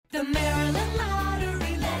The Maryland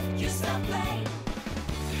Lottery, let yourself play.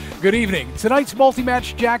 Good evening. Tonight's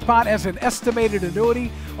multi-match jackpot has an estimated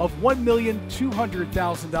annuity of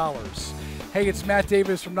 $1,200,000. Hey, it's Matt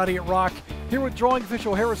Davis from Nutty at Rock, here with drawing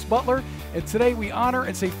official Harris Butler, and today we honor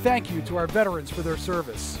and say thank you to our veterans for their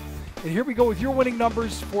service. And here we go with your winning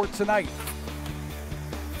numbers for tonight.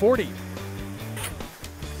 40,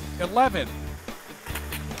 11,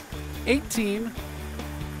 18,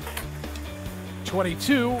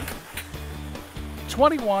 22,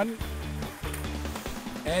 21,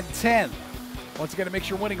 and 10. Once again, to make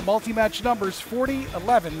sure winning multi-match numbers 40,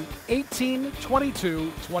 11, 18,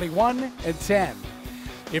 22, 21, and 10.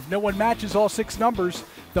 If no one matches all six numbers,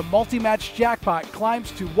 the multi-match jackpot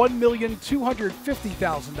climbs to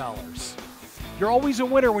 $1,250,000. You're always a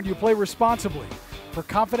winner when you play responsibly. For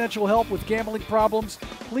confidential help with gambling problems,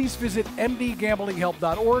 please visit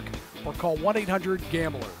mdgamblinghelp.org or call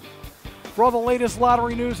 1-800-GAMBLER. For all the latest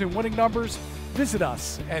lottery news and winning numbers, visit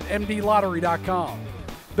us at mdlottery.com.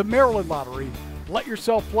 The Maryland Lottery. Let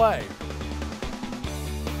yourself play.